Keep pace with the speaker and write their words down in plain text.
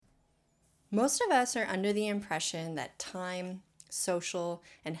Most of us are under the impression that time, social,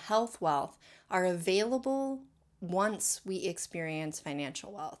 and health wealth are available once we experience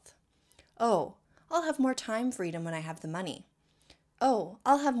financial wealth. Oh, I'll have more time freedom when I have the money. Oh,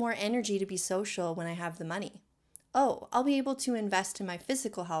 I'll have more energy to be social when I have the money. Oh, I'll be able to invest in my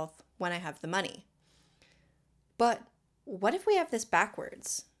physical health when I have the money. But what if we have this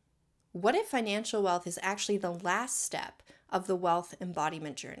backwards? What if financial wealth is actually the last step of the wealth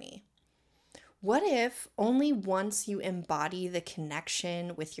embodiment journey? What if only once you embody the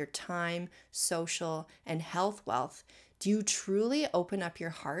connection with your time, social, and health wealth do you truly open up your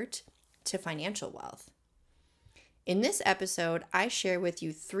heart to financial wealth? In this episode, I share with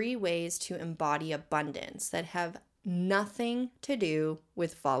you 3 ways to embody abundance that have nothing to do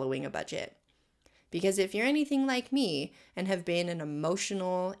with following a budget. Because if you're anything like me and have been an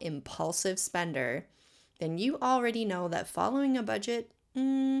emotional, impulsive spender, then you already know that following a budget,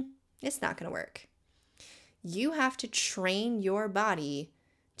 it's not going to work. You have to train your body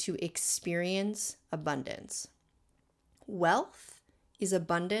to experience abundance. Wealth is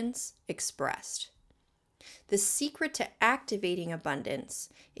abundance expressed. The secret to activating abundance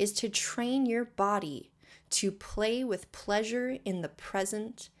is to train your body to play with pleasure in the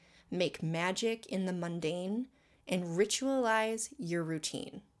present, make magic in the mundane, and ritualize your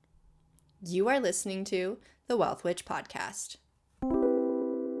routine. You are listening to the Wealth Witch Podcast.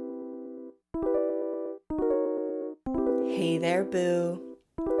 Hey there, boo.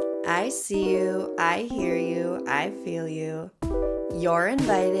 I see you, I hear you, I feel you. You're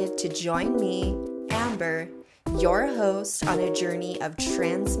invited to join me, Amber, your host, on a journey of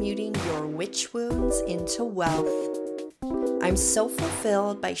transmuting your witch wounds into wealth. I'm so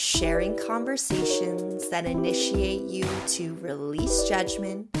fulfilled by sharing conversations that initiate you to release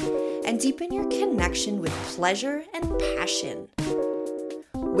judgment and deepen your connection with pleasure and passion.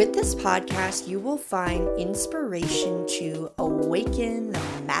 With this podcast, you will find inspiration to awaken the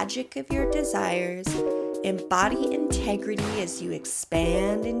magic of your desires, embody integrity as you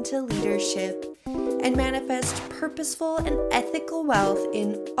expand into leadership, and manifest purposeful and ethical wealth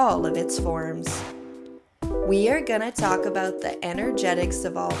in all of its forms. We are going to talk about the energetics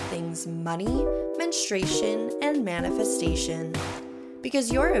of all things money, menstruation, and manifestation.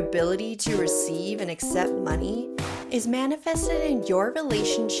 Because your ability to receive and accept money is manifested in your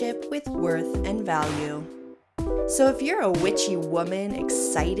relationship with worth and value. So if you're a witchy woman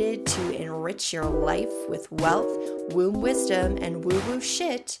excited to enrich your life with wealth, womb wisdom, and woo-woo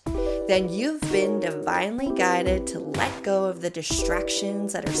shit, then you've been divinely guided to let go of the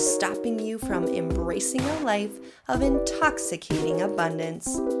distractions that are stopping you from embracing a life of intoxicating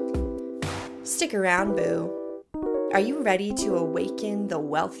abundance. Stick around, boo. Are you ready to awaken the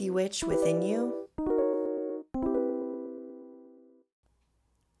wealthy witch within you?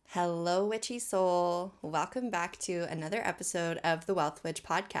 Hello, witchy soul. Welcome back to another episode of the Wealth Witch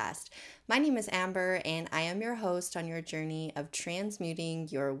Podcast. My name is Amber, and I am your host on your journey of transmuting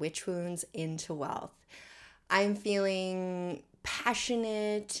your witch wounds into wealth. I'm feeling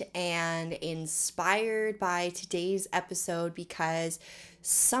passionate and inspired by today's episode because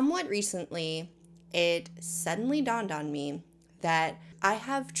somewhat recently, it suddenly dawned on me that I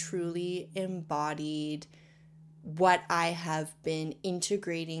have truly embodied what I have been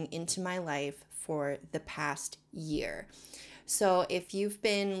integrating into my life for the past year. So if you've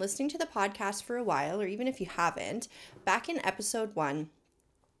been listening to the podcast for a while, or even if you haven't, back in episode 1,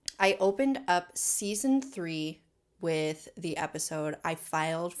 I opened up season 3 with the episode I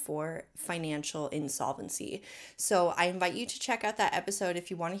filed for financial insolvency. So I invite you to check out that episode if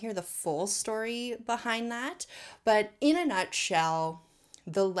you want to hear the full story behind that. But in a nutshell,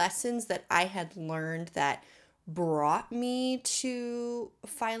 the lessons that I had learned that brought me to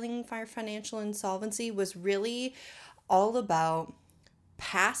filing for financial insolvency was really all about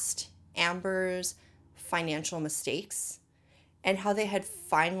past Amber's financial mistakes and how they had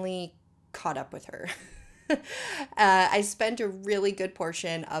finally caught up with her. I spent a really good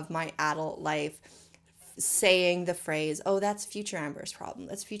portion of my adult life saying the phrase, oh, that's future Amber's problem.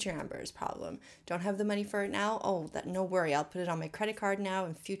 That's future Amber's problem. Don't have the money for it now? Oh, no worry. I'll put it on my credit card now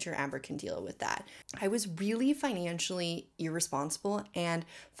and future Amber can deal with that. I was really financially irresponsible and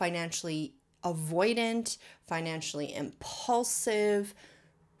financially avoidant, financially impulsive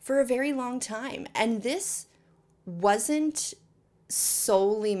for a very long time. And this wasn't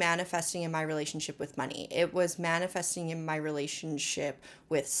solely manifesting in my relationship with money. It was manifesting in my relationship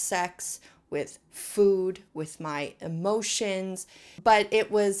with sex, with food, with my emotions, but it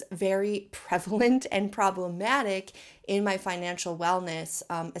was very prevalent and problematic in my financial wellness,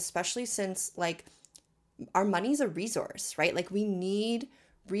 especially since our money's a resource, right? We need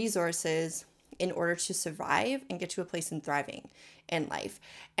resources in order to survive and get to a place in thriving in life.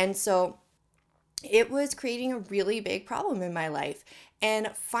 And so it was creating a really big problem in my life. And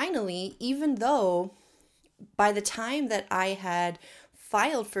finally, even though by the time that I had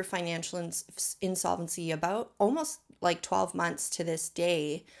filed for financial insolvency about almost like 12 months to this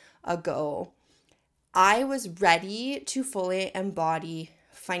day ago, I was ready to fully embody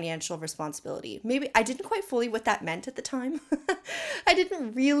financial responsibility. Maybe I didn't quite fully what that meant at the time. I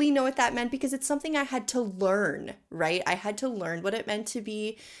didn't really know what that meant because it's something I had to learn, right? I had to learn what it meant to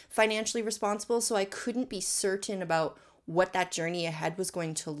be financially responsible, so I couldn't be certain about what that journey ahead was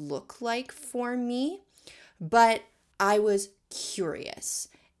going to look like for me. But I was curious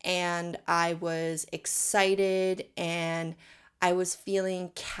and I was excited and I was feeling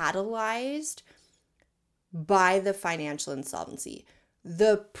catalyzed by the financial insolvency.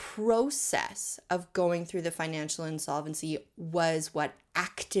 The process of going through the financial insolvency was what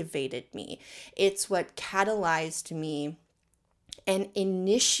activated me. It's what catalyzed me and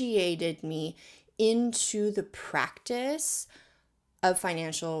initiated me into the practice of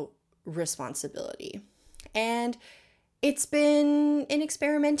financial responsibility. And it's been an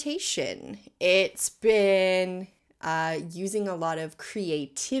experimentation. It's been using a lot of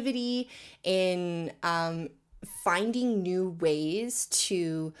creativity in finding new ways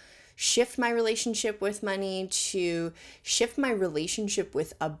to shift my relationship with money, to shift my relationship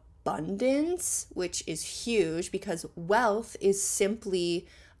with abundance, which is huge because wealth is simply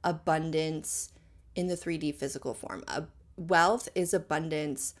abundance in the 3D physical form. Wealth is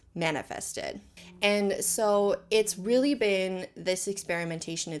abundance manifested. And so it's really been this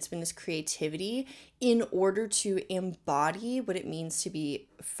experimentation, it's been this creativity in order to embody what it means to be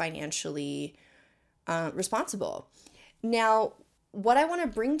financially responsible. Now, what I want to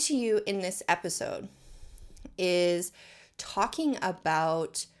bring to you in this episode is talking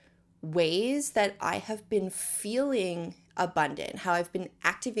about ways that I have been feeling abundant, how I've been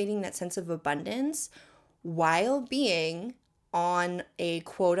activating that sense of abundance while being on a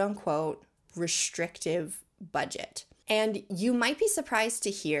quote unquote restrictive budget. And you might be surprised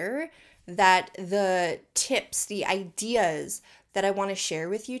to hear that the tips, the ideas that I want to share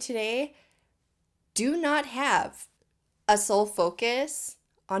with you today do not have a sole focus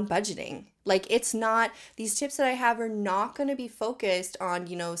on budgeting. Like it's not, these tips that I have are not going to be focused on,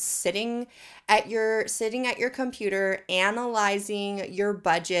 sitting at your computer, analyzing your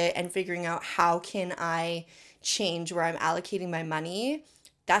budget and figuring out how can I change where I'm allocating my money.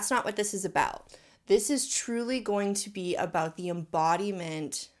 That's not what this is about. This is truly going to be about the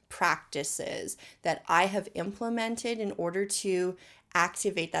embodiment practices that I have implemented in order to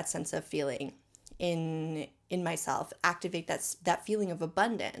activate that sense of feeling in myself, activate that feeling of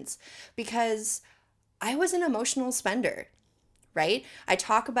abundance, because I was an emotional spender, right? I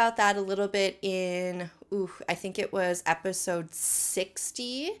talk about that a little bit in, I think it was episode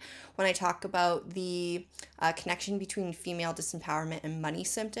 60, when I talk about the connection between female disempowerment and money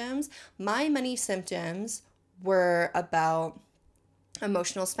symptoms. My money symptoms were about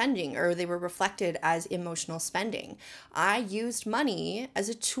emotional spending, or they were reflected as emotional spending. I used money as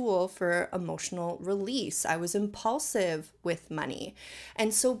a tool for emotional release. I was impulsive with money.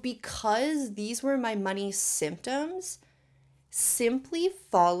 And so because these were my money symptoms, simply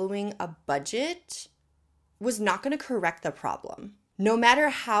following a budget was not going to correct the problem. No matter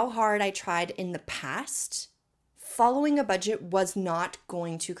how hard I tried in the past, following a budget was not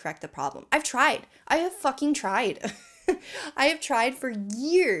going to correct the problem. I've tried. I have fucking tried. I have tried for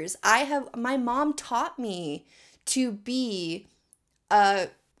years. My mom taught me to be a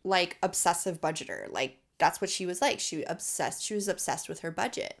obsessive budgeter. Like that's what she was like. She was obsessed with her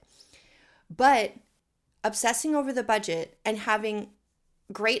budget. But obsessing over the budget and having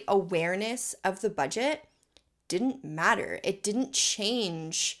great awareness of the budget didn't matter. It didn't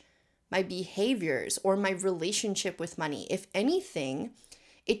change my behaviors or my relationship with money. If anything,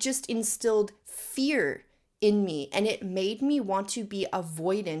 it just instilled fear in me, and it made me want to be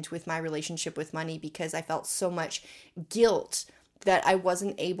avoidant with my relationship with money because I felt so much guilt that I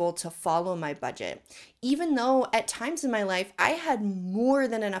wasn't able to follow my budget. Even though at times in my life, I had more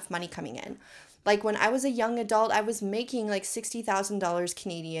than enough money coming in. Like when I was a young adult, I was making like $60,000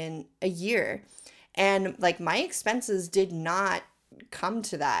 Canadian a year. And like my expenses did not come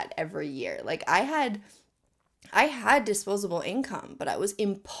to that every year. Like I had disposable income, but I was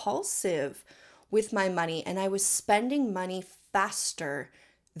impulsive with my money and I was spending money faster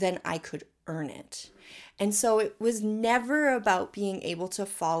than I could earn it. And so it was never about being able to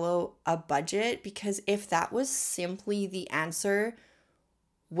follow a budget, because if that was simply the answer,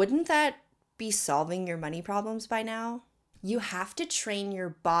 wouldn't that be solving your money problems by now? You have to train your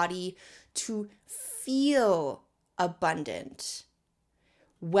body to feel abundant,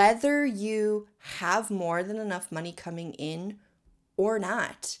 whether you have more than enough money coming in or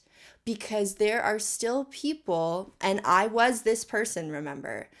not. Because there are still people, and I was this person,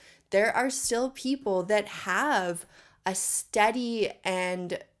 remember, there are still people that have a steady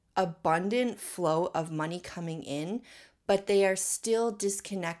and abundant flow of money coming in, but they are still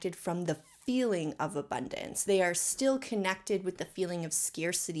disconnected from the feeling of abundance. They are still connected with the feeling of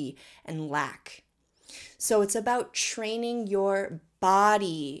scarcity and lack. So it's about training your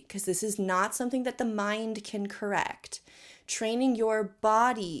body, because this is not something that the mind can correct. Training your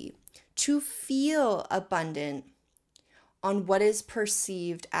body to feel abundant on what is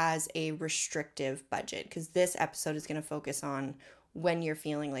perceived as a restrictive budget, because this episode is going to focus on when you're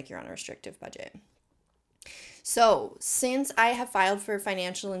feeling like you're on a restrictive budget. So, since I have filed for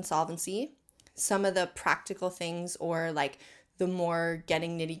financial insolvency, some of the practical things, or like the more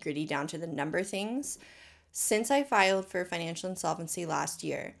getting nitty-gritty down to the number things, since I filed for financial insolvency last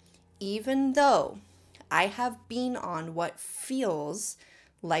year, even though I have been on what feels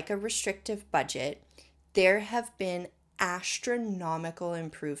like a restrictive budget, there have been astronomical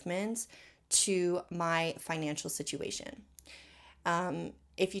improvements to my financial situation.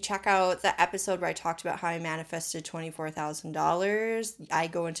 If you check out the episode where I talked about how I manifested $24,000, I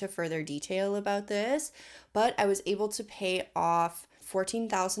go into further detail about this, but I was able to pay off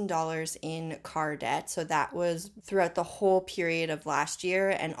 $14,000 in car debt. So that was throughout the whole period of last year.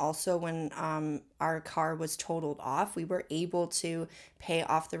 And also when our car was totaled off, we were able to pay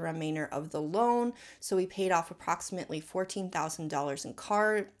off the remainder of the loan. So we paid off approximately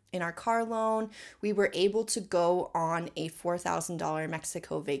 $14,000 in our car loan. We were able to go on a $4,000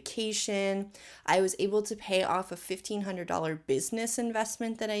 Mexico vacation. I was able to pay off a $1,500 business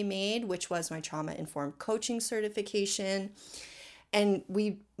investment that I made, which was my trauma-informed coaching certification. And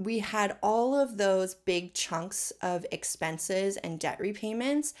we had all of those big chunks of expenses and debt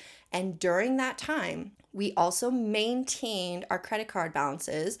repayments. And during that time, we also maintained our credit card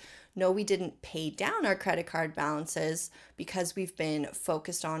balances. No, we didn't pay down our credit card balances because we've been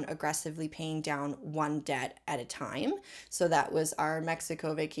focused on aggressively paying down one debt at a time. So that was our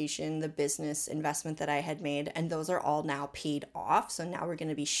Mexico vacation, the business investment that I had made, and those are all now paid off. So now we're going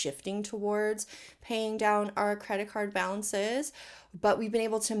to be shifting towards paying down our credit card balances. But we've been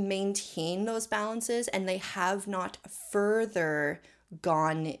able to maintain those balances, and they have not further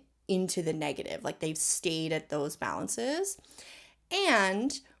gone into the negative. Like, they've stayed at those balances.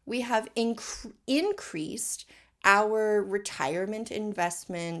 And we have increased our retirement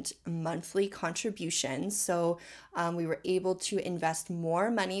investment monthly contributions. So we were able to invest more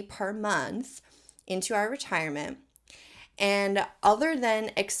money per month into our retirement. And other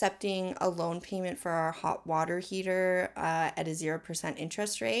than accepting a loan payment for our hot water heater at a 0%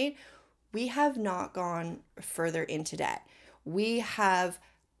 interest rate, we have not gone further into debt. We have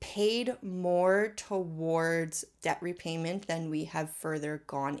paid more towards debt repayment than we have further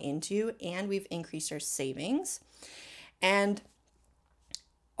gone into, and we've increased our savings. And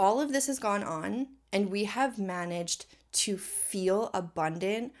all of this has gone on, and we have managed to feel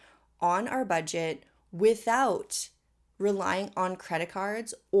abundant on our budget without relying on credit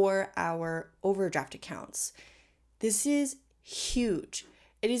cards or our overdraft accounts. This is huge.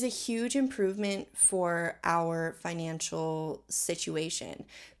 It is a huge improvement for our financial situation,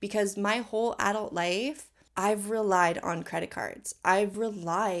 because my whole adult life, I've relied on credit cards. I've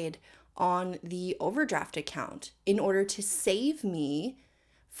relied on the overdraft account in order to save me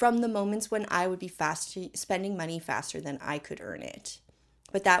from the moments when I would be spending money faster than I could earn it.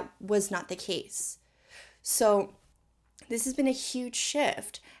 But that was not the case. So this has been a huge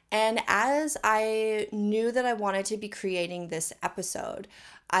shift. And as I knew that I wanted to be creating this episode,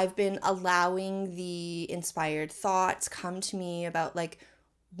 I've been allowing the inspired thoughts come to me about, like,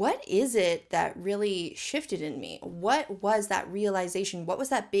 what is it that really shifted in me? What was that realization? What was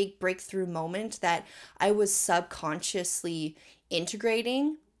that big breakthrough moment that I was subconsciously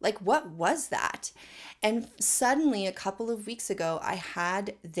integrating? Like, what was that? And suddenly, a couple of weeks ago, I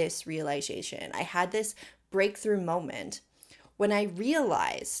had this realization. I had this breakthrough moment when I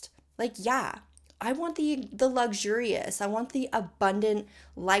realized, like, yeah, I want the luxurious, I want the abundant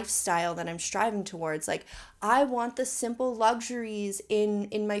lifestyle that I'm striving towards. Like, I want the simple luxuries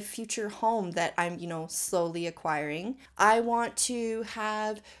in my future home that I'm, slowly acquiring. I want to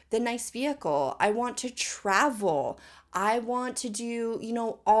have the nice vehicle. I want to travel. I want to do,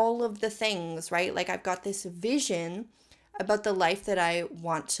 all of the things, right? Like, I've got this vision about the life that I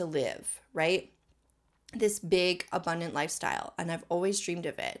want to live, right? This big, abundant lifestyle. And I've always dreamed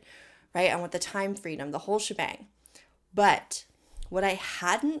of it, right? I want the time freedom, the whole shebang. But what I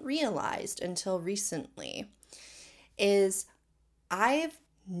hadn't realized until recently is I've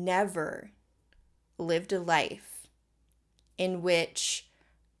never lived a life in which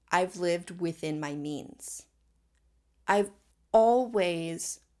I've lived within my means. I've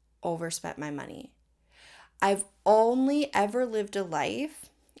always overspent my money. I've only ever lived a life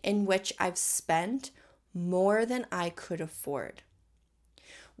in which I've spent more than I could afford,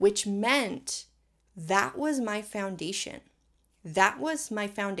 which meant that was my foundation. That was my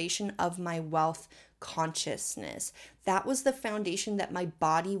foundation of my wealth consciousness. That was the foundation that my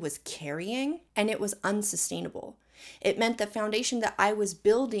body was carrying, and it was unsustainable. It meant the foundation that I was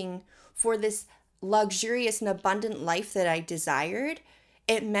building for this luxurious and abundant life that I desired.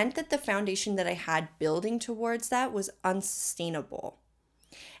 It meant that the foundation that I had building towards that was unsustainable.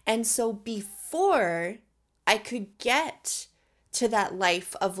 And so before I could get to that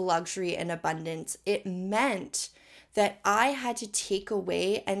life of luxury and abundance, it meant that I had to take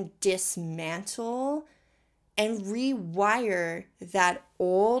away and dismantle and rewire that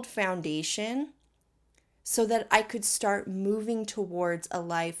old foundation so that I could start moving towards a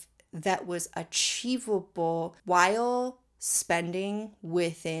life that was achievable while spending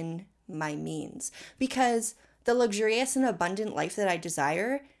within my means. Because the luxurious and abundant life that I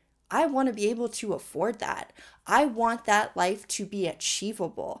desire, I want to be able to afford that. I want that life to be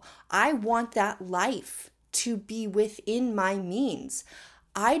achievable. I want that life to be within my means.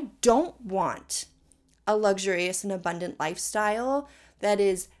 I don't want a luxurious and abundant lifestyle that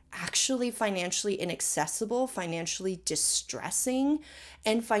is actually financially inaccessible, financially distressing,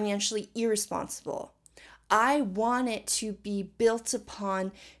 and financially irresponsible. I want it to be built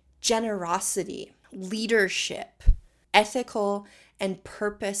upon generosity, leadership, ethical and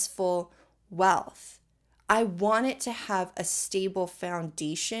purposeful wealth. I want it to have a stable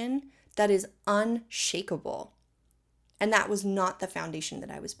foundation that is unshakable. And that was not the foundation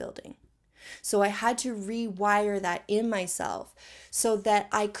that I was building. So I had to rewire that in myself so that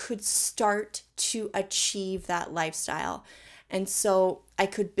I could start to achieve that lifestyle. And so I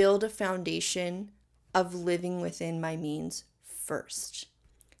could build a foundation of living within my means first.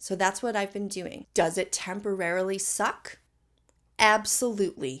 So that's what I've been doing. Does it temporarily suck?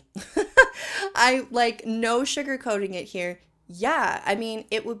 Absolutely. I like no sugarcoating it here. Yeah, I mean,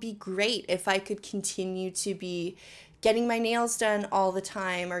 it would be great if I could continue to be getting my nails done all the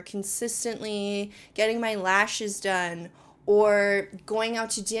time, or consistently getting my lashes done, or going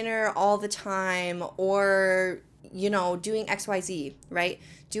out to dinner all the time, or, doing XYZ, right?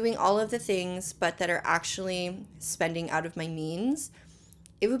 Doing all of the things, but that are actually spending out of my means.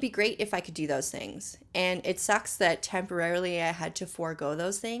 It would be great if I could do those things. And it sucks that temporarily I had to forego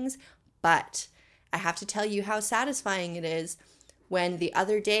those things, but I have to tell you how satisfying it is when the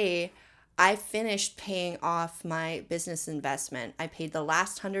other day I finished paying off my business investment. I paid the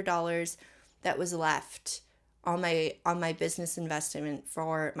last $100 that was left on my business investment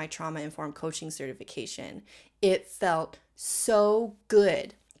for my trauma-informed coaching certification. It felt so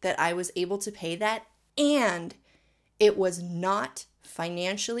good that I was able to pay that, and it was not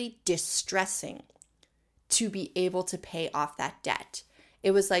financially distressing to be able to pay off that debt.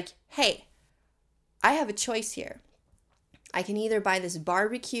 It was like, hey, I have a choice here. I can either buy this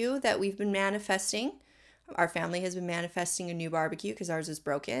barbecue that we've been manifesting. Our family has been manifesting a new barbecue because ours is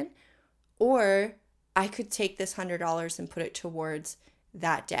broken. Or I could take this $100 and put it towards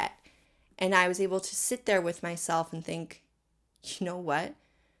that debt. And I was able to sit there with myself and think, you know what?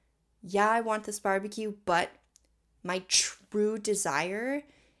 Yeah, I want this barbecue, but my true desire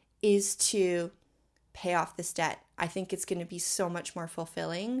is to pay off this debt. I think it's going to be so much more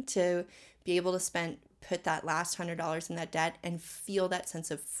fulfilling to be able to put that last $100 in that debt and feel that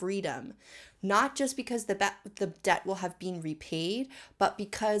sense of freedom. Not just because the debt will have been repaid, but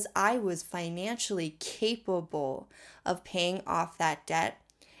because I was financially capable of paying off that debt,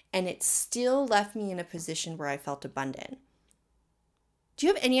 and it still left me in a position where I felt abundant. Do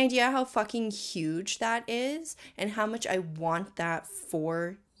you have any idea how fucking huge that is and how much I want that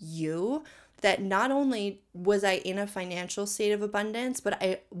for you? That not only was I in a financial state of abundance, but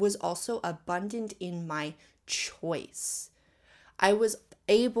I was also abundant in my choice. I was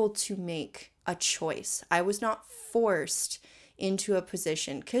able to make a choice. I was not forced into a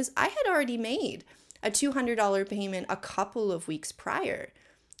position because I had already made a $200 payment a couple of weeks prior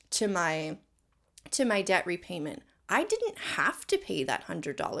to my debt repayment. I didn't have to pay that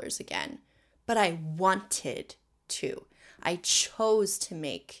 $100 again, but I wanted to. I chose to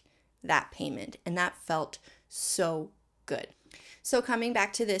make that payment, and that felt so good. So coming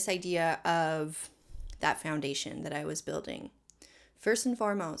back to this idea of that foundation that I was building, first and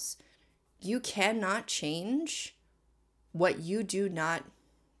foremost, you cannot change what you do not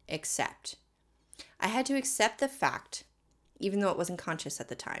accept. I had to accept the fact, even though it wasn't conscious at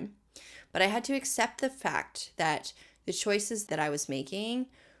the time, but I had to accept the fact that the choices that I was making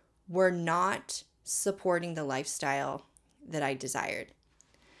were not supporting the lifestyle that I desired.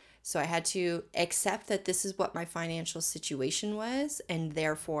 So I had to accept that this is what my financial situation was, and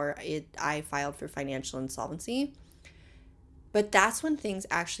therefore I filed for financial insolvency. But that's when things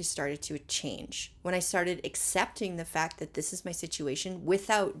actually started to change. When I started accepting the fact that this is my situation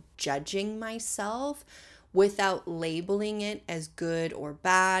without judging myself, without labeling it as good or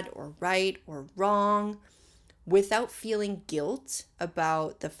bad or right or wrong, without feeling guilt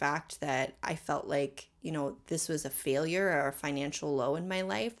about the fact that I felt like, this was a failure or a financial low in my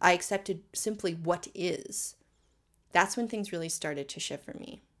life. I accepted simply what is. That's when things really started to shift for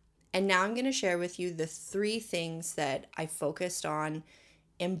me. And now I'm going to share with you the 3 things that I focused on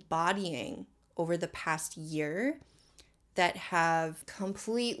embodying over the past year that have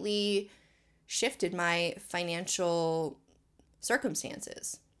completely shifted my financial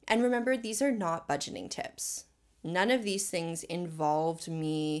circumstances. And remember, these are not budgeting tips. None of these things involved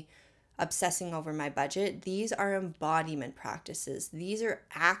me obsessing over my budget. These are embodiment practices. These are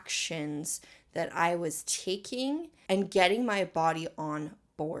actions that I was taking and getting my body on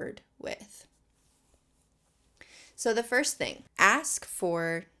board with. So the first thing, ask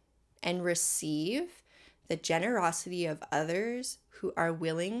for and receive the generosity of others who are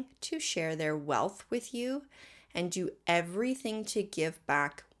willing to share their wealth with you and do everything to give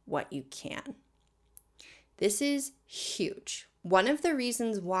back what you can. This is huge. One of the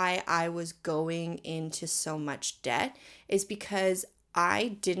reasons why I was going into so much debt is because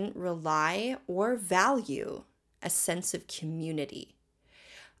I didn't rely or value a sense of community.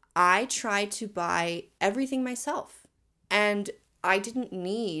 I tried to buy everything myself, and I didn't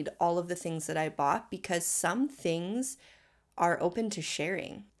need all of the things that I bought because some things are open to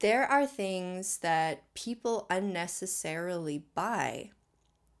sharing. There are things that people unnecessarily buy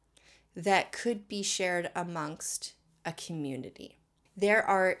that could be shared amongst a community. There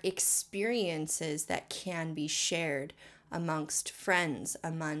are experiences that can be shared amongst friends,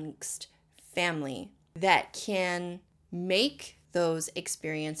 amongst family, that can make those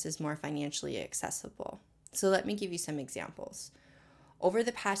experiences more financially accessible. So let me give you some examples. Over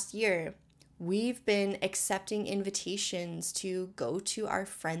the past year, we've been accepting invitations to go to our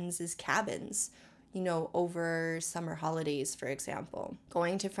friends' cabins, over summer holidays, for example.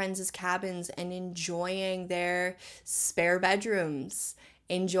 Going to friends' cabins and enjoying their spare bedrooms,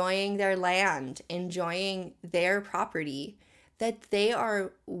 enjoying their land, enjoying their property that they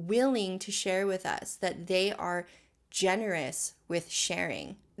are willing to share with us, that they are generous with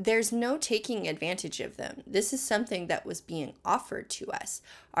sharing. There's no taking advantage of them. This is something that was being offered to us.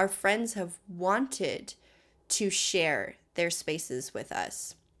 Our friends have wanted to share their spaces with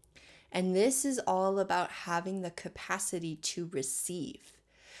us. And this is all about having the capacity to receive.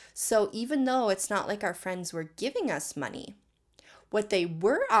 So even though it's not like our friends were giving us money, what they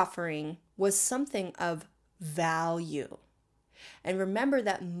were offering was something of value. And remember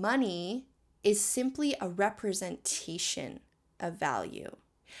that money is simply a representation of value.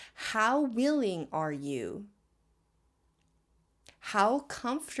 How willing are you? How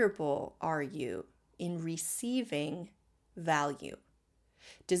comfortable are you in receiving value?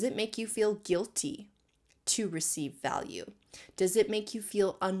 Does it make you feel guilty to receive value? Does it make you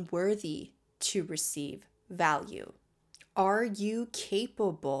feel unworthy to receive value? Are you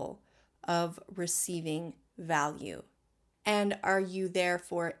capable of receiving value? And are you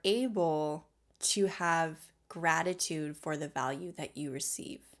therefore able to have gratitude for the value that you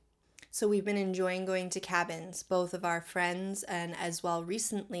receive? So we've been enjoying going to cabins, both of our friends, and as well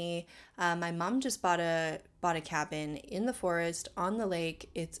recently, my mom just bought a cabin in the forest on the lake.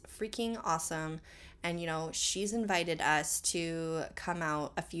 It's freaking awesome. And she's invited us to come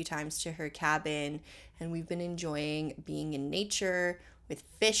out a few times to her cabin, and we've been enjoying being in nature with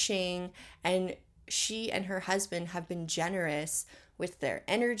fishing. And she and her husband have been generous with their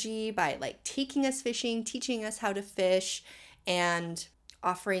energy by taking us fishing, teaching us how to fish, and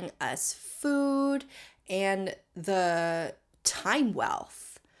offering us food and the time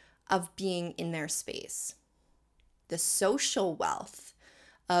wealth of being in their space, the social wealth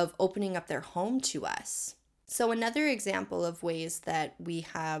of opening up their home to us. So another example of ways that we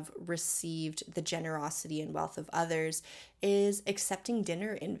have received the generosity and wealth of others is accepting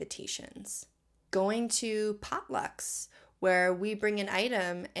dinner invitations, going to potlucks where we bring an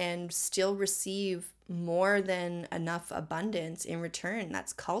item and still receive more than enough abundance in return.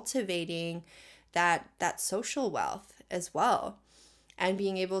 That's cultivating that social wealth as well, and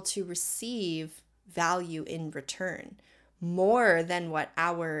being able to receive value in return. more than what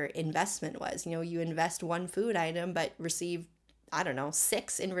our investment was. You invest one food item, but receive, I don't know,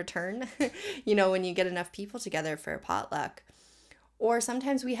 6 in return, when you get enough people together for a potluck. Or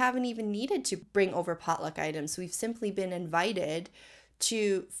sometimes we haven't even needed to bring over potluck items. We've simply been invited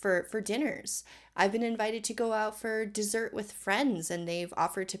for dinners. I've been invited to go out for dessert with friends, and they've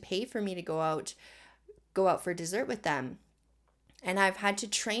offered to pay for me to go out for dessert with them. And I've had to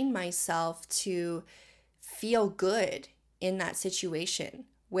train myself to feel good in that situation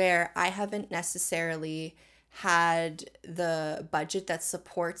where I haven't necessarily had the budget that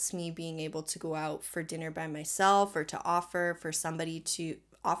supports me being able to go out for dinner by myself, or to offer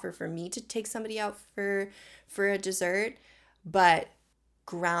for me to take somebody out for a dessert, but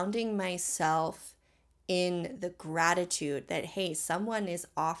grounding myself in the gratitude that, hey, someone is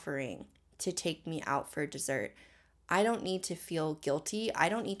offering to take me out for dessert. I don't need to feel guilty. I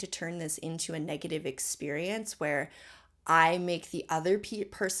don't need to turn this into a negative experience where I make the other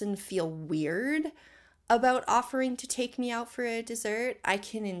person feel weird about offering to take me out for a dessert. I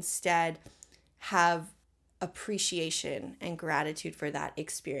can instead have appreciation and gratitude for that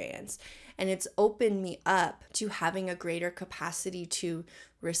experience. And it's opened me up to having a greater capacity to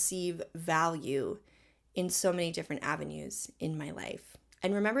receive value in so many different avenues in my life.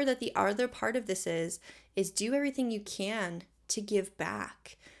 And remember that the other part of this is do everything you can to give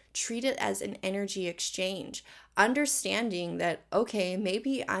back. Treat it as an energy exchange. Understanding that, okay,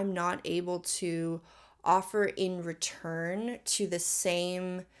 maybe I'm not able to offer in return to the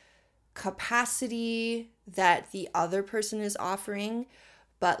same capacity that the other person is offering,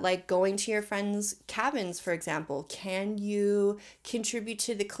 but like going to your friends' cabins, for example, can you contribute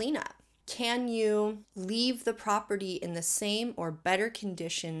to the cleanup? Can you leave the property in the same or better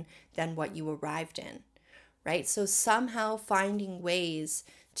condition than what you arrived in, right? So somehow finding ways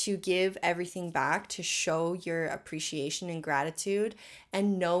to give everything back, to show your appreciation and gratitude,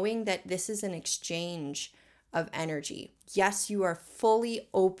 and knowing that this is an exchange of energy. Yes, you are fully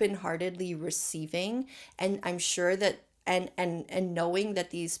open-heartedly receiving, and I'm sure that and knowing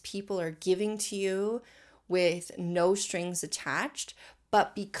that these people are giving to you with no strings attached,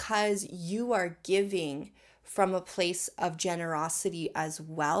 but because you are giving from a place of generosity as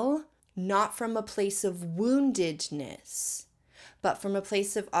well, not from a place of woundedness, but from a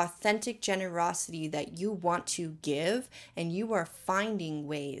place of authentic generosity that you want to give, and you are finding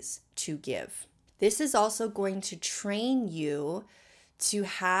ways to give. This is also going to train you to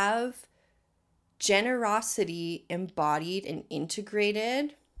have generosity embodied and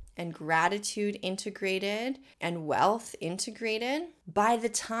integrated, and gratitude integrated, and wealth integrated by the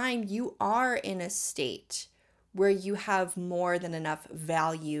time you are in a state where you have more than enough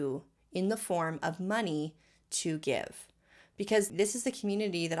value in the form of money to give. Because this is the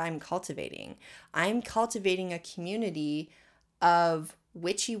community that I'm cultivating. I'm cultivating a community of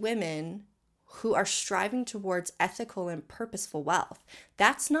witchy women who are striving towards ethical and purposeful wealth.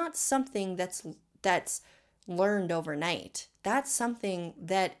 That's not something that's learned overnight. That's something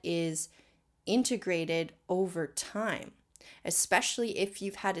that is integrated over time, especially if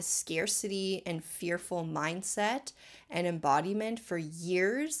you've had a scarcity and fearful mindset and embodiment for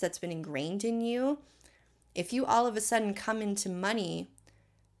years that's been ingrained in you. If you all of a sudden come into money,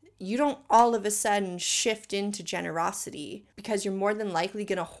 you don't all of a sudden shift into generosity, because you're more than likely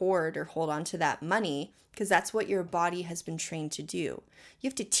going to hoard or hold on to that money, because that's what your body has been trained to do. You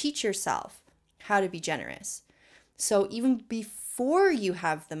have to teach yourself how to be generous. So even before you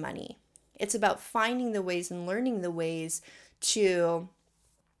have the money, it's about finding the ways and learning the ways to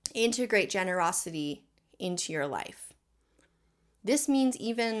integrate generosity into your life. This means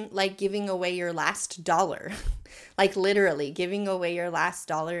even like giving away your last dollar, like literally giving away your last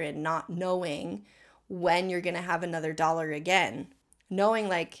dollar and not knowing when you're going to have another dollar again. Knowing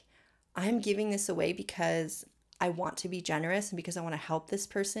like, I'm giving this away because I want to be generous, and because I want to help this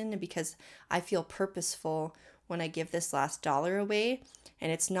person, and because I feel purposeful when I give this last dollar away.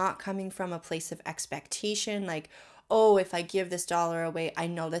 And it's not coming from a place of expectation like, oh, if I give this dollar away, I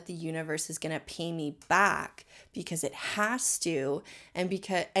know that the universe is going to pay me back because it has to.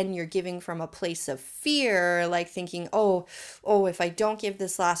 And you're giving from a place of fear, like thinking, oh, if I don't give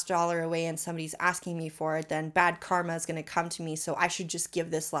this last dollar away and somebody's asking me for it, then bad karma is going to come to me. So I should just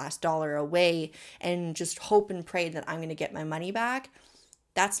give this last dollar away and just hope and pray that I'm going to get my money back.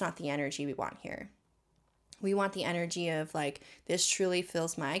 That's not the energy we want here. We want the energy of like, this truly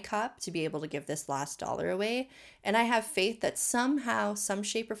fills my cup to be able to give this last dollar away. And I have faith that somehow, some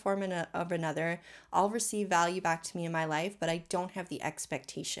shape or form of another, I'll receive value back to me in my life, but I don't have the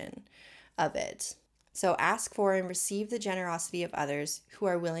expectation of it. So ask for and receive the generosity of others who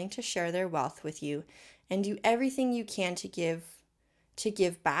are willing to share their wealth with you and do everything you can to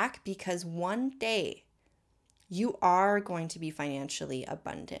give back, because one day you are going to be financially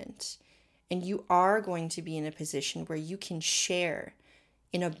abundant and you are going to be in a position where you can share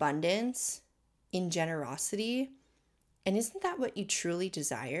in abundance, in generosity. And isn't that what you truly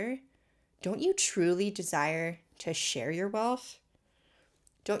desire? Don't you truly desire to share your wealth?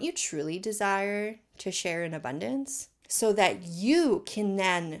 Don't you truly desire to share in abundance so that you can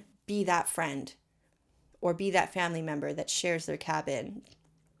then be that friend or be that family member that shares their cabin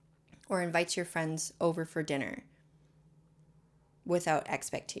or invites your friends over for dinner without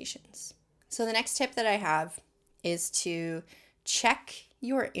expectations? So the next tip that I have is to check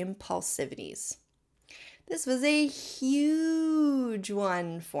your impulsivities. This was a huge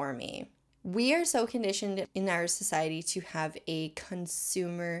one for me. We are so conditioned in our society to have a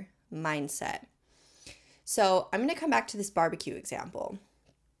consumer mindset. So I'm going to come back to this barbecue example.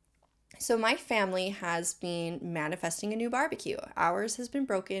 So my family has been manifesting a new barbecue. Ours has been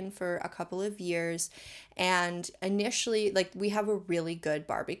broken for a couple of years, and initially, like, we have a really good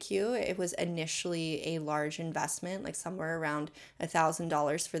barbecue. It was initially a large investment, like somewhere around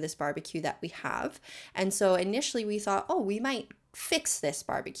 $1,000 for this barbecue that we have. And so initially we thought, oh, we might fix this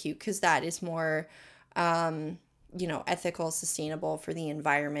barbecue because that is more ethical, sustainable for the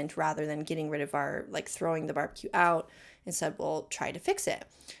environment, rather than getting rid of throwing the barbecue out. Instead, we'll try to fix it.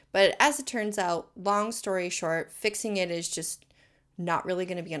 But as it turns out, long story short, fixing it is just not really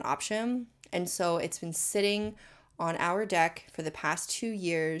going to be an option. And so it's been sitting on our deck for the past 2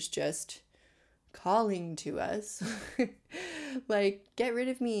 years, just calling to us. Like, get rid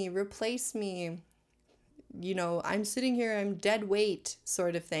of me, replace me. I'm sitting here, I'm dead weight,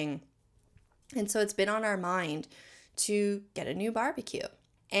 sort of thing. And so it's been on our mind to get a new barbecue.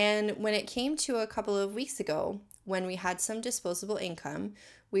 And when it came to a couple of weeks ago, when we had some disposable income,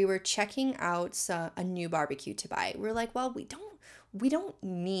 we were checking out a new barbecue to buy. We're like, well, we don't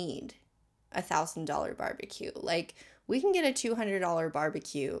need $1,000 barbecue. Like, we can get a $200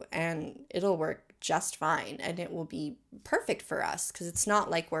 barbecue and it'll work just fine, and it will be perfect for us, because it's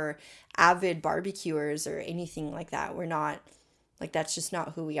not like we're avid barbecuers or anything like that. We're not, like, that's just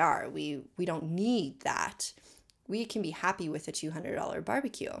not who we are. We don't need that. We can be happy with a $200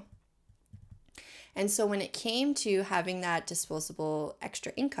 barbecue. And so when it came to having that disposable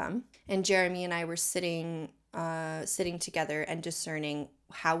extra income, and Jeremy and I were sitting together and discerning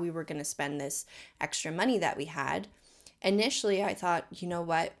how we were going to spend this extra money that we had, initially I thought, you know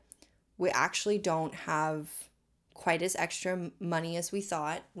what? We actually don't have quite as extra money as we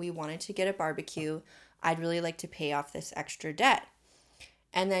thought. We wanted to get a barbecue. I'd really like to pay off this extra debt.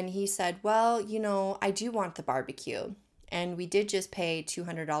 And then he said, well, I do want the barbecue. And we did just pay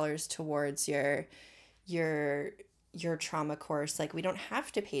 $200 towards your trauma course. Like, we don't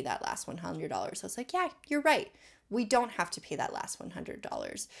have to pay that last $100. I was like, yeah, you're right. We don't have to pay that last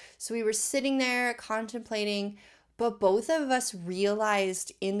 $100. So we were sitting there contemplating, but both of us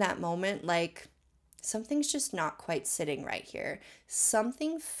realized in that moment, like, something's just not quite sitting right here.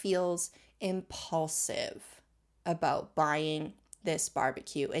 Something feels impulsive about buying this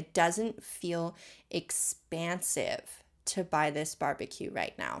barbecue. It doesn't feel expansive to buy this barbecue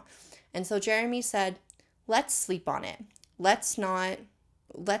right now. And so Jeremy said, let's sleep on it. Let's not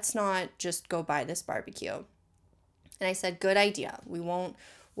just go buy this barbecue. And I said, good idea.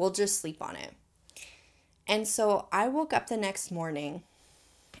 We'll just sleep on it. And so I woke up the next morning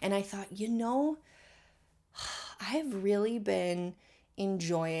and I thought, I've really been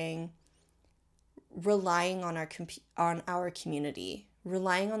enjoying relying on our community,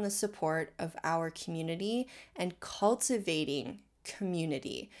 relying on the support of our community, and cultivating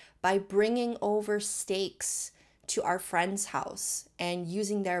community by bringing over steaks to our friend's house and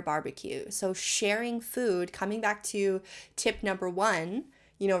using their barbecue. So sharing food, coming back to tip number 1,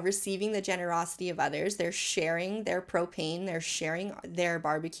 receiving the generosity of others. They're sharing their propane, they're sharing their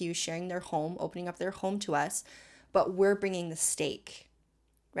barbecue, sharing their home, opening up their home to us, but we're bringing the steak,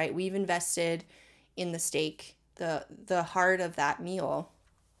 right? We've invested in the steak, the heart of that meal.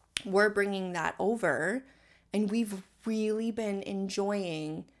 We're bringing that over, and we've really been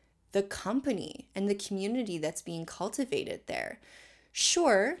enjoying the company and the community that's being cultivated there.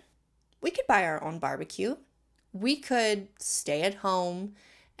 Sure, we could buy our own barbecue. We could stay at home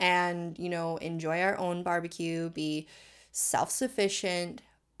and, enjoy our own barbecue, be self-sufficient,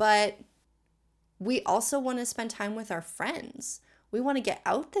 but we also want to spend time with our friends. We want to get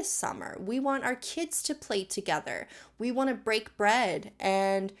out this summer. We want our kids to play together. We want to break bread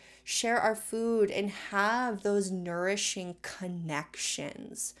and share our food and have those nourishing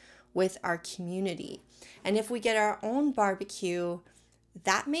connections with our community. And if we get our own barbecue,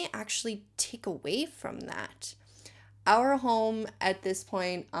 that may actually take away from that. Our home at this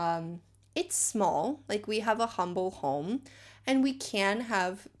point, it's small. Like, we have a humble home and we can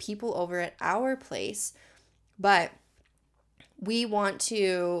have people over at our place, but we want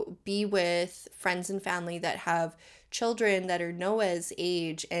to be with friends and family that have children that are Noah's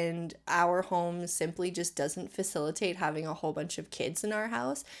age, and our home simply just doesn't facilitate having a whole bunch of kids in our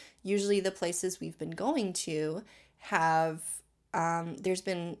house. Usually, the places we've been going to have, there's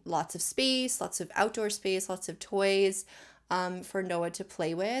been lots of space, lots of outdoor space, lots of toys for Noah to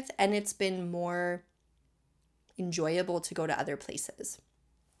play with, and it's been more enjoyable to go to other places.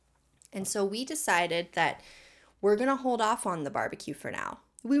 And so we decided that we're going to hold off on the barbecue for now.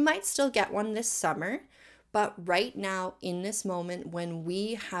 We might still get one this summer, but right now, in this moment, when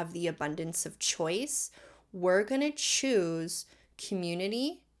we have the abundance of choice, we're going to choose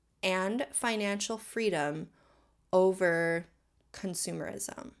community and financial freedom over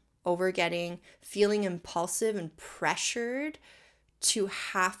consumerism, over feeling impulsive and pressured to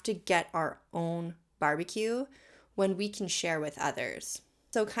have to get our own barbecue when we can share with others.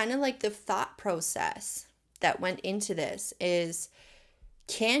 So kind of like the thought process that went into this is,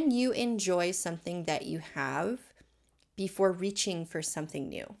 can you enjoy something that you have before reaching for something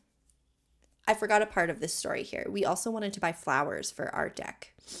new? I forgot a part of this story here. We also wanted to buy flowers for our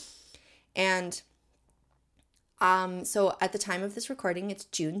deck. And so at the time of this recording, it's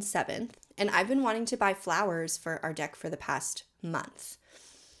June 7th, and I've been wanting to buy flowers for our deck for the past month.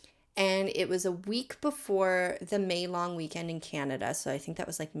 And it was a week before the May long weekend in Canada, so I think that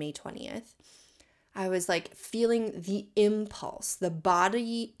was like May 20th. I was like feeling the impulse, the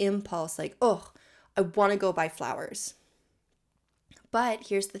body impulse, like, oh, I want to go buy flowers. But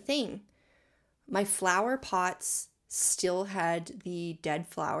here's the thing. My flower pots still had the dead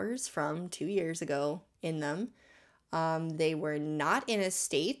flowers from 2 years ago in them. They were not in a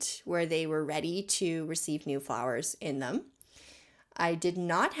state where they were ready to receive new flowers in them. I did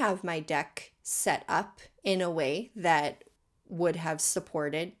not have my deck set up in a way that would have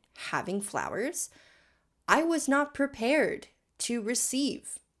supported having flowers. I was not prepared to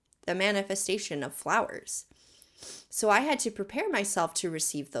receive the manifestation of flowers. So I had to prepare myself to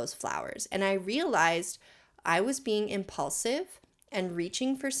receive those flowers. And I realized I was being impulsive and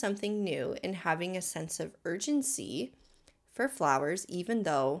reaching for something new and having a sense of urgency for flowers, even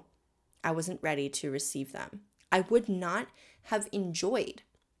though I wasn't ready to receive them. I would not have enjoyed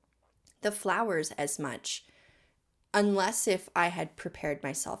the flowers as much unless if I had prepared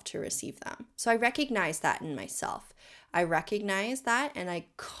myself to receive them. So I recognized that in myself. I recognized that, and I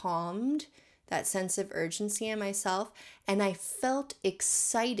calmed that sense of urgency in myself, and I felt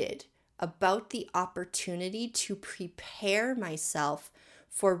excited about the opportunity to prepare myself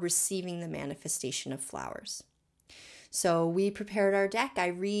for receiving the manifestation of flowers. So we prepared our deck. I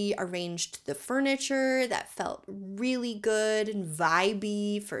rearranged the furniture that felt really good and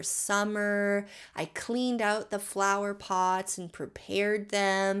vibey for summer. I cleaned out the flower pots and prepared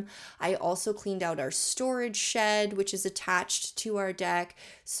them. I also cleaned out our storage shed, which is attached to our deck.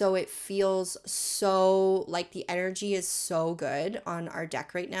 So it feels so like the energy is so good on our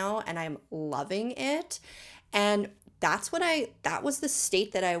deck right now, and I'm loving it. And that was the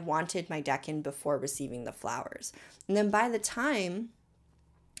state that I wanted my deck in before receiving the flowers. And then by the time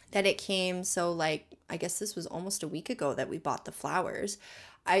that it came, so like, I guess this was almost a week ago that we bought the flowers,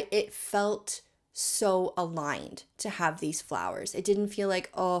 it felt so aligned to have these flowers. It didn't feel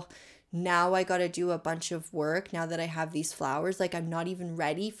like, oh, now I got to do a bunch of work now that I have these flowers. Like, I'm not even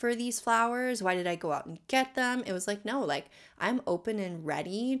ready for these flowers. Why did I go out and get them? It was like, no, like, I'm open and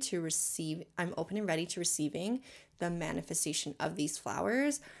ready to receiving the manifestation of these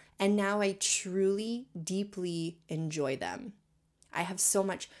flowers. And now I truly, deeply enjoy them. I have so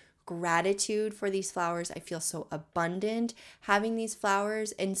much gratitude for these flowers. I feel so abundant having these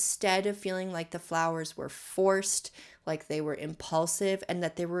flowers instead of feeling like the flowers were forced, like they were impulsive, and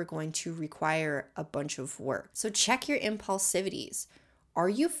that they were going to require a bunch of work. So check your impulsivities. Are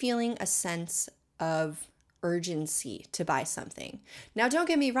you feeling a sense of urgency to buy something? Now, don't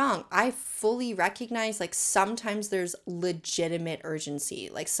get me wrong. I fully recognize, like, sometimes there's legitimate urgency.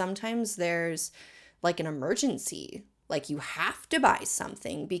 Like, sometimes there's like an emergency. Like, you have to buy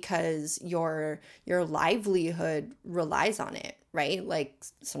something because your livelihood relies on it, right? Like,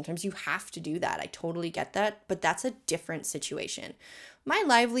 sometimes you have to do that. I totally get that, but that's a different situation. My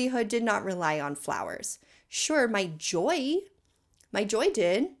livelihood did not rely on flowers. Sure, my joy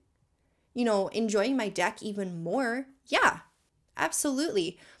did. Enjoying my deck even more. Yeah,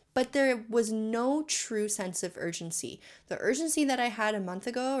 absolutely. But there was no true sense of urgency. The urgency that I had a month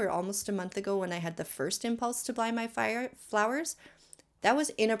ago, or almost a month ago, when I had the first impulse to buy my flowers, That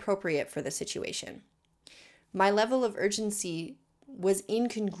was inappropriate for the situation. My level of urgency was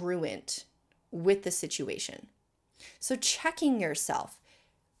incongruent with the situation. So checking yourself,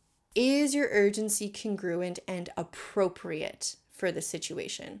 is your urgency congruent and appropriate for the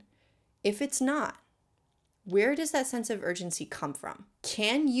situation? If it's not, where does that sense of urgency come from?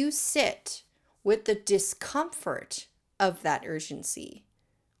 Can you sit with the discomfort of that urgency,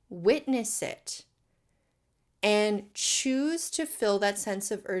 witness it, and choose to fill that sense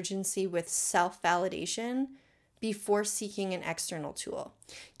of urgency with self-validation before seeking an external tool?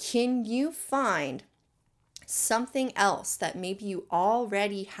 Can you find something else that maybe you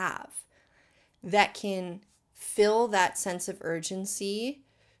already have that can fill that sense of urgency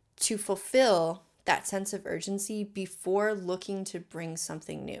to fulfill that sense of urgency before looking to bring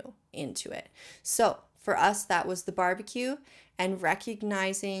something new into it? So for us, that was the barbecue, and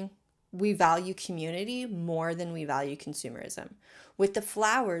recognizing we value community more than we value consumerism. With the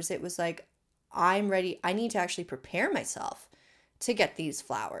flowers, it was like, I'm ready. I need to actually prepare myself to get these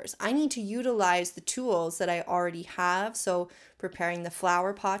flowers. I need to utilize the tools that I already have. So preparing the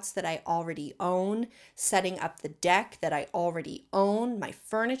flower pots that I already own, setting up the deck that I already own, my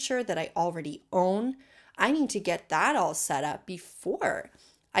furniture that I already own. I need to get that all set up before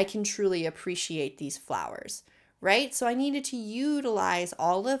I can truly appreciate these flowers, right? So I needed to utilize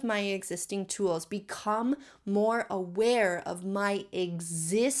all of my existing tools, become more aware of my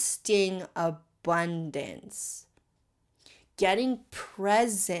existing abundance, getting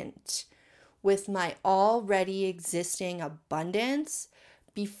present with my already existing abundance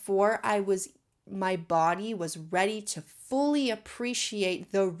before my body was ready to fully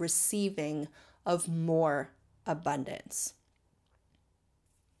appreciate the receiving of more abundance.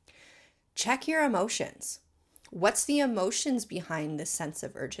 Check your emotions. What's the emotions behind this sense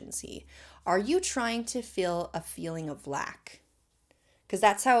of urgency? Are you trying to feel a feeling of lack? Because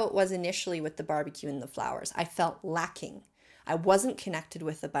that's how it was initially with the barbecue and the flowers. I felt lacking. I wasn't connected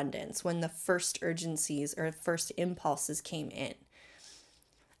with abundance when the first urgencies or first impulses came in.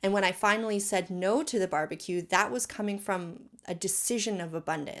 And when I finally said no to the barbecue, that was coming from a decision of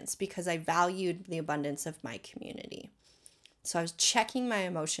abundance because I valued the abundance of my community. So I was checking my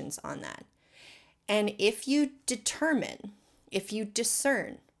emotions on that. And if you discern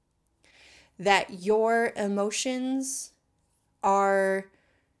that your emotions are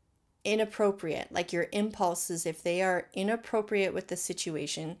inappropriate, like your impulses, if they are inappropriate with the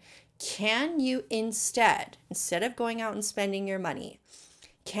situation, can you instead of going out and spending your money,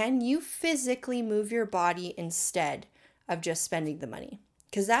 can you physically move your body instead of just spending the money?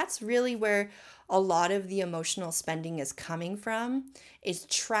 Because that's really where a lot of the emotional spending is coming from, is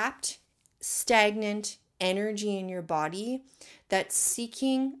trapped, stagnant energy in your body that's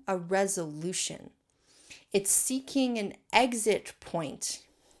seeking a resolution. It's seeking an exit point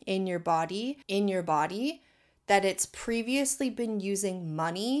in your body that it's previously been using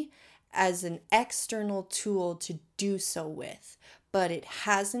money as an external tool to do so with, but it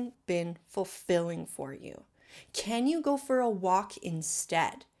hasn't been fulfilling for you. Can you go for a walk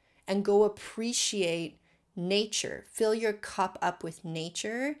instead and go appreciate nature? Fill your cup up with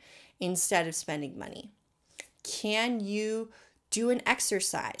nature instead of spending money. Can you do an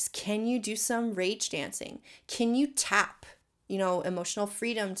exercise? Can you do some rage dancing? Can you tap, emotional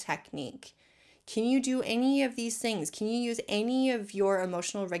freedom technique? Can you do any of these things? Can you use any of your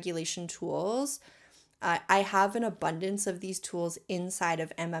emotional regulation tools? I have an abundance of these tools inside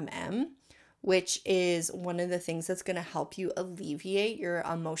of MMM, which is one of the things that's going to help you alleviate your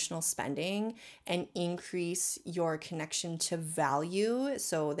emotional spending and increase your connection to value,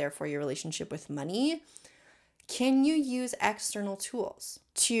 so therefore your relationship with money. Can you use external tools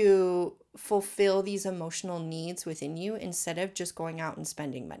to fulfill these emotional needs within you instead of just going out and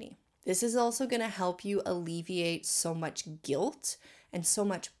spending money? This is also going to help you alleviate so much guilt and so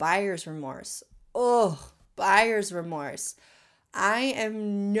much buyer's remorse. Oh, buyer's remorse. I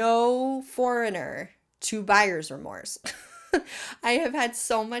am no foreigner to buyer's remorse. I have had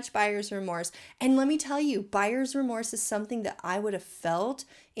so much buyer's remorse. And let me tell you, buyer's remorse is something that I would have felt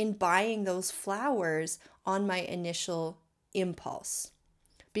in buying those flowers on my initial impulse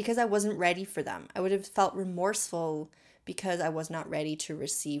because I wasn't ready for them. I would have felt remorseful because I was not ready to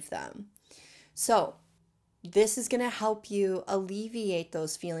receive them. So this is going to help you alleviate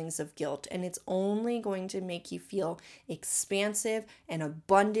those feelings of guilt, and it's only going to make you feel expansive and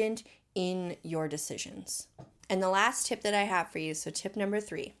abundant in your decisions. And the last tip that I have for you, so tip number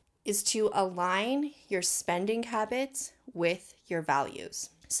 3, is to align your spending habits with your values.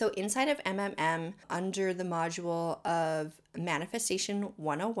 So inside of MMM, under the module of Manifestation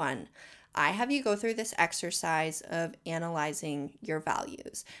 101, I have you go through this exercise of analyzing your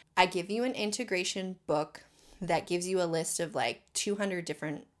values. I give you an integration book that gives you a list of like 200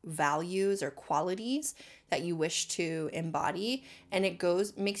 different values or qualities that you wish to embody, and it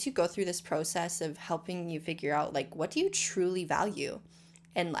makes you go through this process of helping you figure out like what do you truly value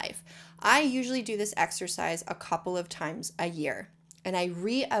in life. I usually do this exercise a couple of times a year, and I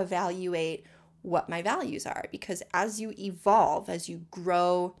reevaluate what my values are, because as you evolve, as you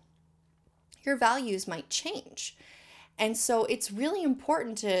grow, your values might change. And so it's really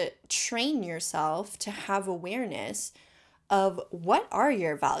important to train yourself to have awareness of what are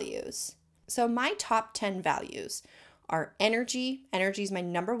your values. So my top 10 values are energy. Energy is my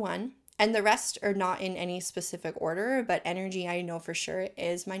number one. And the rest are not in any specific order, but energy I know for sure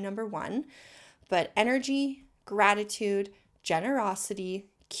is my number one. But energy, gratitude, generosity,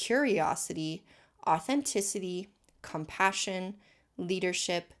 curiosity, authenticity, compassion,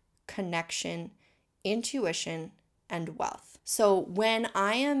 leadership, connection, intuition, and wealth. So when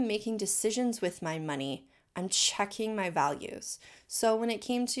I am making decisions with my money, I'm checking my values. So when it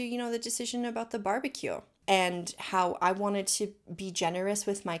came to, the decision about the barbecue and how I wanted to be generous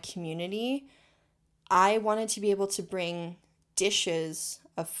with my community, I wanted to be able to bring dishes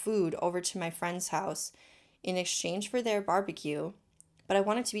of food over to my friend's house in exchange for their barbecue. But I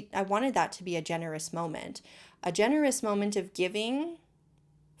wanted that to be a generous moment of giving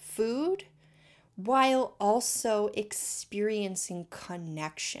food while also experiencing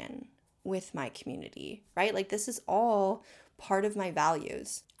connection with my community, right? Like this is all part of my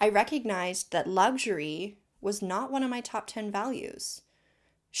values. I recognized that luxury was not one of my top 10 values.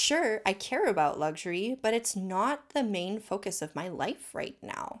 Sure, I care about luxury, but it's not the main focus of my life right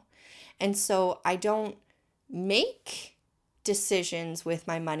now. And so I don't make decisions with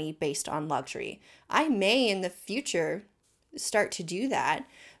my money based on luxury. I may in the future start to do that,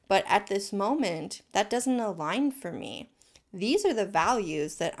 but at this moment, that doesn't align for me. These are the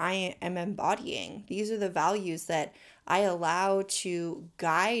values that I am embodying. These are the values that I allow to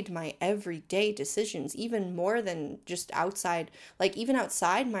guide my everyday decisions, even more than just outside, like even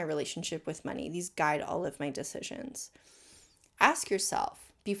outside my relationship with money. These guide all of my decisions. Ask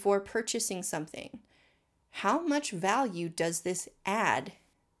yourself before purchasing something, how much value does this add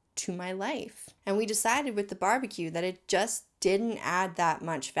to my life? And we decided with the barbecue that it just didn't add that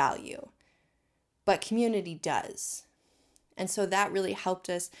much value, but community does. And so that really helped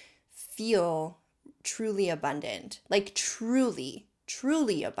us feel truly abundant, like truly,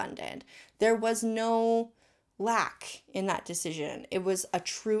 truly abundant. There was no lack in that decision. It was a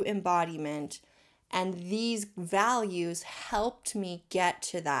true embodiment. And these values helped me get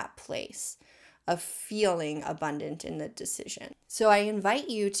to that place of feeling abundant in the decision. So I invite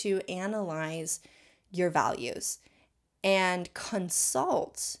you to analyze your values and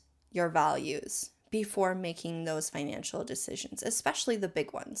consult your values before making those financial decisions, especially the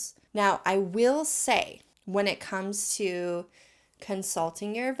big ones. Now, I will say when it comes to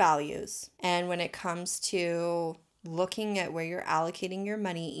consulting your values and when it comes to looking at where you're allocating your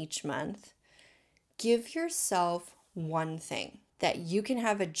money each month, give yourself one thing that you can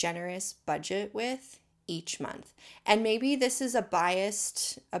have a generous budget with each month. And maybe this is a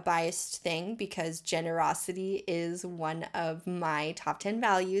biased thing because generosity is one of my top 10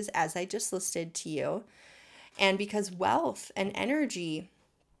 values, as I just listed to you. And because wealth and energy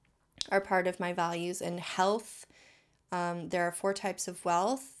are part of my values, and health, there are 4 types of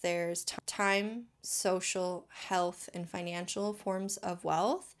wealth. There's time, social, health, and financial forms of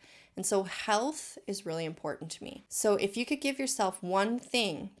wealth. And so health is really important to me. So if you could give yourself one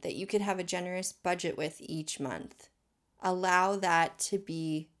thing that you could have a generous budget with each month, allow that to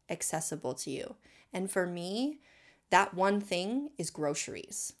be accessible to you. And for me, that one thing is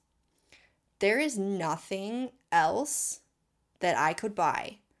groceries. There is nothing else that I could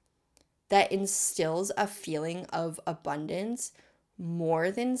buy that instills a feeling of abundance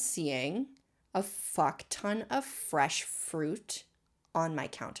more than seeing a fuck ton of fresh fruit on my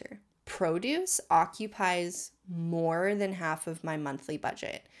counter. Produce occupies more than half of my monthly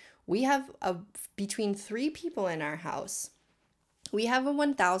budget. We have between 3 people in our house. We have a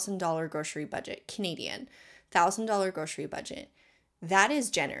 $1,000 grocery budget, Canadian, $1,000 grocery budget. That is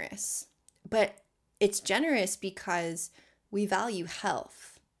generous, but it's generous because we value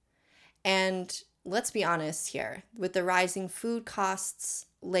health. And let's be honest here, with the rising food costs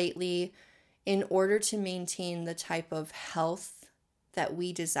lately, in order to maintain the type of health that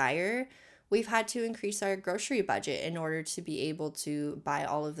we desire, we've had to increase our grocery budget in order to be able to buy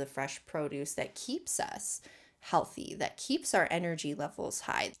all of the fresh produce that keeps us healthy, that keeps our energy levels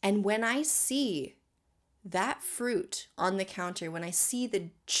high. And when I see that fruit on the counter, when I see the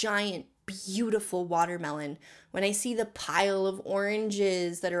giant, beautiful watermelon, when I see the pile of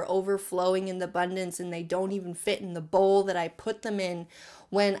oranges that are overflowing in abundance and they don't even fit in the bowl that I put them in,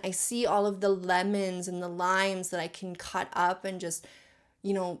 when I see all of the lemons and the limes that I can cut up and just,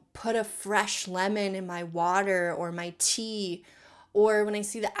 put a fresh lemon in my water or my tea, or when I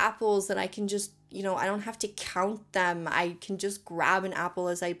see the apples that I can just, I don't have to count them. I can just grab an apple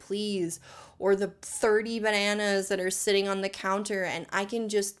as I please, or the 30 bananas that are sitting on the counter, and I can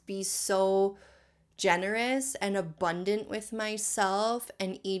just be so generous and abundant with myself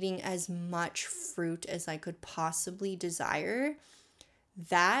and eating as much fruit as I could possibly desire.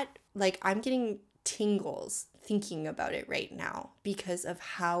 That, like, I'm getting tingles thinking about it right now because of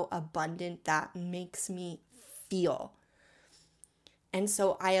how abundant that makes me feel. And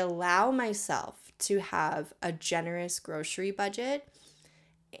so I allow myself to have a generous grocery budget.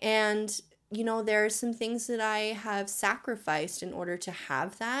 And, there are some things that I have sacrificed in order to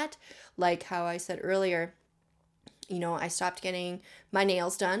have that. Like how I said earlier, I stopped getting my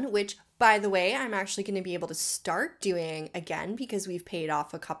nails done, which, by the way, I'm actually going to be able to start doing again because we've paid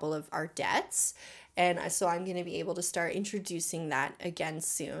off a couple of our debts. And so I'm going to be able to start introducing that again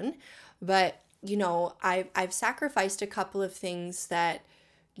soon. But, I've sacrificed a couple of things that,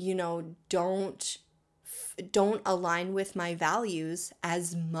 don't align with my values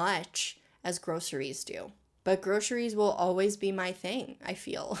as much as groceries do. But groceries will always be my thing, I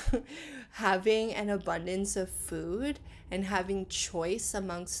feel. Having an abundance of food and having choice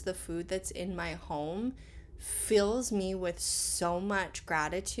amongst the food that's in my home fills me with so much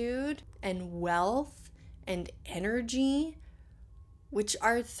gratitude and wealth and energy, which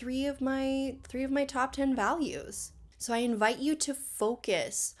are three of my top 10 values. So I invite you to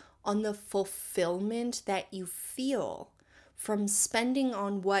focus on the fulfillment that you feel from spending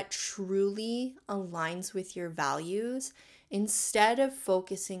on what truly aligns with your values instead of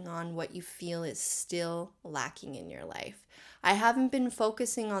focusing on what you feel is still lacking in your life. I haven't been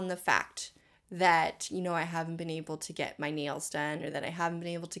focusing on the fact that, I haven't been able to get my nails done or that I haven't been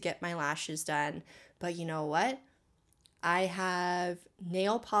able to get my lashes done. But you know what? I have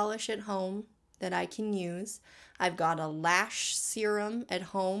nail polish at home that I can use. I've got a lash serum at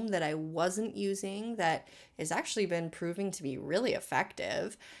home that I wasn't using that has actually been proving to be really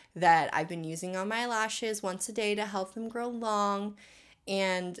effective, that I've been using on my lashes once a day to help them grow long.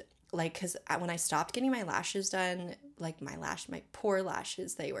 And because when I stopped getting my lashes done, my poor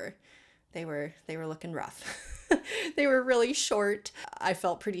lashes, they were looking rough. They were really short. I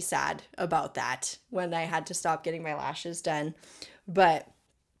felt pretty sad about that when I had to stop getting my lashes done. But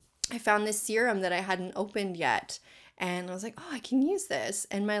I found this serum that I hadn't opened yet, and I was like, oh, I can use this.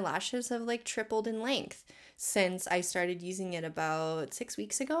 And my lashes have tripled in length since I started using it about 6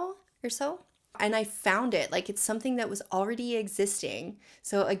 weeks ago or so. And I found it, it's something that was already existing.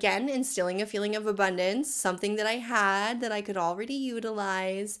 So again, instilling a feeling of abundance, something that I had that I could already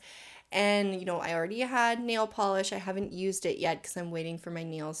utilize. And, I already had nail polish. I haven't used it yet because I'm waiting for my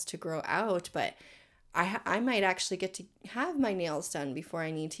nails to grow out, but I might actually get to have my nails done before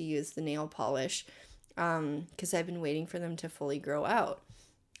I need to use the nail polish because I've been waiting for them to fully grow out.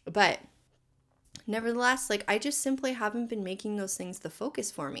 But nevertheless, I just simply haven't been making those things the focus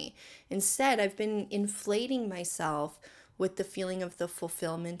for me. Instead, I've been inflating myself with the feeling of the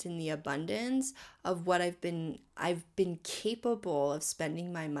fulfillment and the abundance of what I've been capable of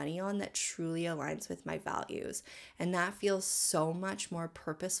spending my money on that truly aligns with my values. And that feels so much more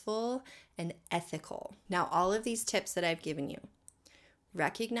purposeful and ethical. Now, all of these tips that I've given you,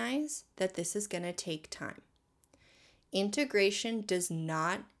 recognize that this is going to take time. Integration does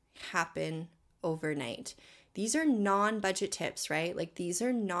not happen overnight. These are non-budget tips, right? These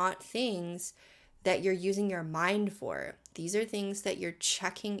are not things that you're using your mind for. These are things that you're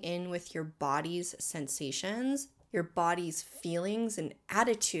checking in with your body's sensations, your body's feelings and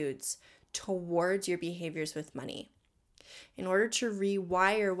attitudes towards your behaviors with money. In order to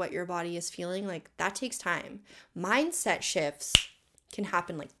rewire what your body is feeling, that takes time. Mindset shifts can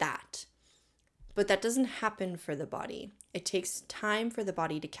happen like that, but that doesn't happen for the body. It takes time for the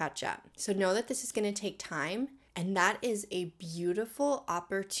body to catch up. So know that this is going to take time, and that is a beautiful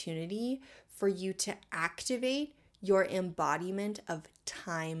opportunity for you to activate your embodiment of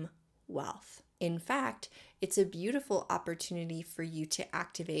time wealth. In fact, it's a beautiful opportunity for you to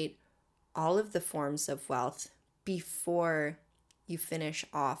activate all of the forms of wealth before you finish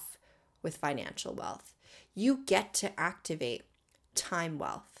off with financial wealth. You get to activate time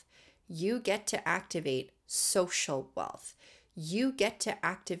wealth. You get to activate social wealth. You get to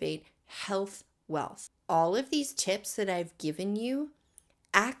activate health wealth. All of these tips that I've given you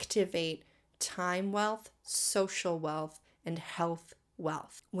activate time wealth, social wealth, and health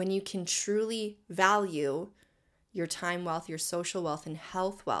wealth. When you can truly value your time wealth, your social wealth, and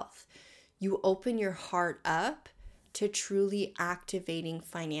health wealth, you open your heart up to truly activating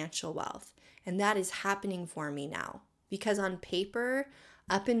financial wealth. And that is happening for me now. Because on paper,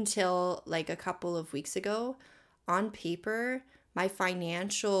 up until like a couple of weeks ago, on paper, my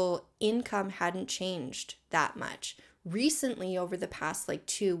financial income hadn't changed that much. Recently, over the past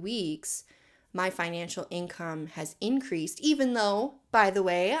 2 weeks, my financial income has increased, even though, by the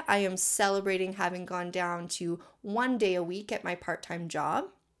way, I am celebrating having gone down to 1 day a week at my part-time job,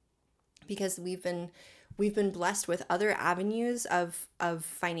 because we've been blessed with other avenues of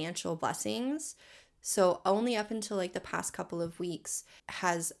financial blessings. So only up until the past couple of weeks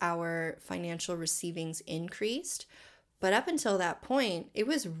has our financial receivings increased. But up until that point, it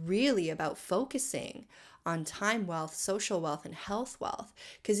was really about focusing on time wealth, social wealth, and health wealth.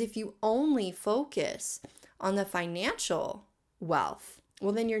 Because if you only focus on the financial wealth,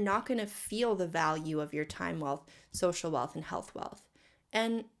 well, then you're not going to feel the value of your time wealth, social wealth, and health wealth.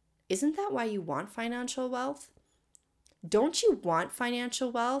 And isn't that why you want financial wealth? Don't you want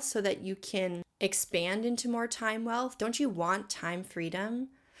financial wealth so that you can expand into more time wealth? Don't you want time freedom?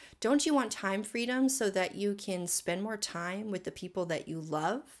 Don't you want time freedom so that you can spend more time with the people that you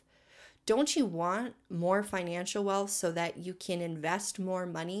love? Don't you want more financial wealth so that you can invest more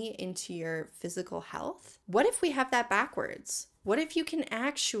money into your physical health? What if we have that backwards? What if you can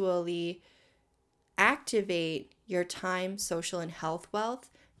actually activate your time, social, and health wealth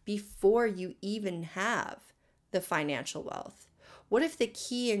before you even have the financial wealth? What if the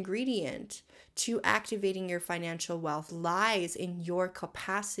key ingredient to activating your financial wealth lies in your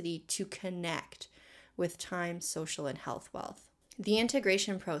capacity to connect with time, social, and health wealth? The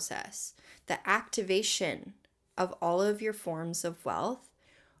integration process, the activation of all of your forms of wealth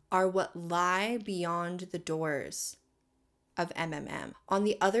are what lie beyond the doors of MMM. On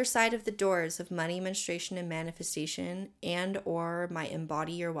the other side of the doors of money, menstruation, and manifestation, and or my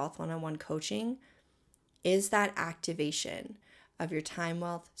Embody Your Wealth one-on-one coaching, is that activation of your time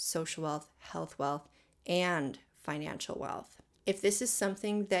wealth, social wealth, health wealth, and financial wealth. If this is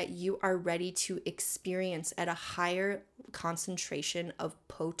something that you are ready to experience at a higher concentration of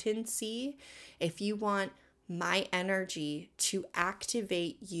potency, if you want my energy to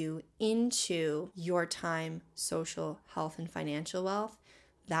activate you into your time, social, health, and financial wealth,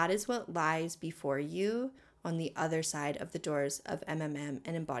 that is what lies before you on the other side of the doors of MMM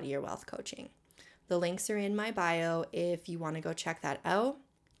and Embody Your Wealth coaching. The links are in my bio if you want to go check that out.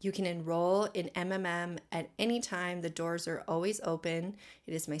 You can enroll in MMM at any time. The doors are always open.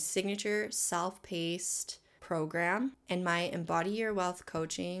 It is my signature self-paced program. And my Embody Your Wealth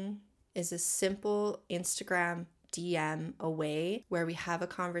coaching is a simple Instagram DM away where we have a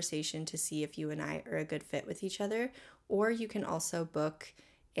conversation to see if you and I are a good fit with each other. Or you can also book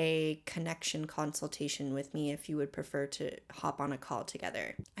a connection consultation with me if you would prefer to hop on a call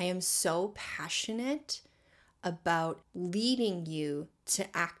together. I am so passionate about leading you to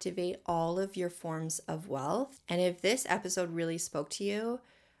activate all of your forms of wealth. And if this episode really spoke to you,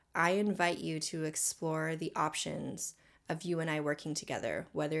 I invite you to explore the options of you and I working together,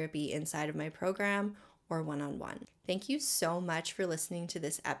 whether it be inside of my program or one-on-one. Thank you so much for listening to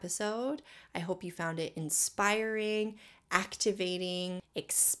this episode. I hope you found it inspiring, activating,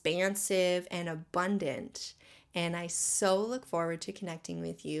 expansive, and abundant. And I so look forward to connecting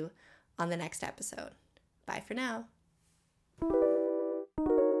with you on the next episode. Bye for now.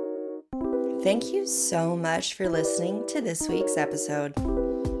 Thank you so much for listening to this week's episode.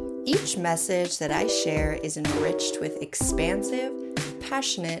 Each message that I share is enriched with expansive,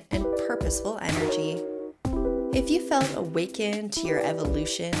 passionate, and purposeful energy. If you felt awakened to your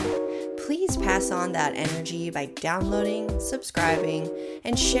evolution, please pass on that energy by downloading, subscribing,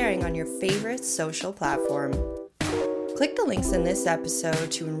 and sharing on your favorite social platform. Click the links in this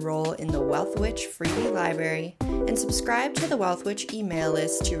episode to enroll in the Wealth Witch freebie library and subscribe to the Wealth Witch email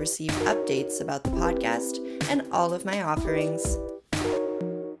list to receive updates about the podcast and all of my offerings.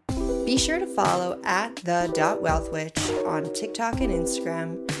 Be sure to follow at the.wealthwitch on TikTok and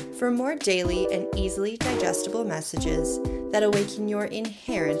Instagram for more daily and easily digestible messages that awaken your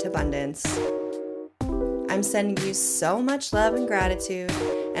inherent abundance. I'm sending you so much love and gratitude,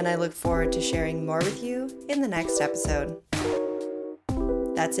 and I look forward to sharing more with you in the next episode.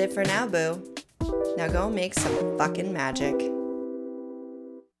 That's it for now, boo. Now go make some fucking magic.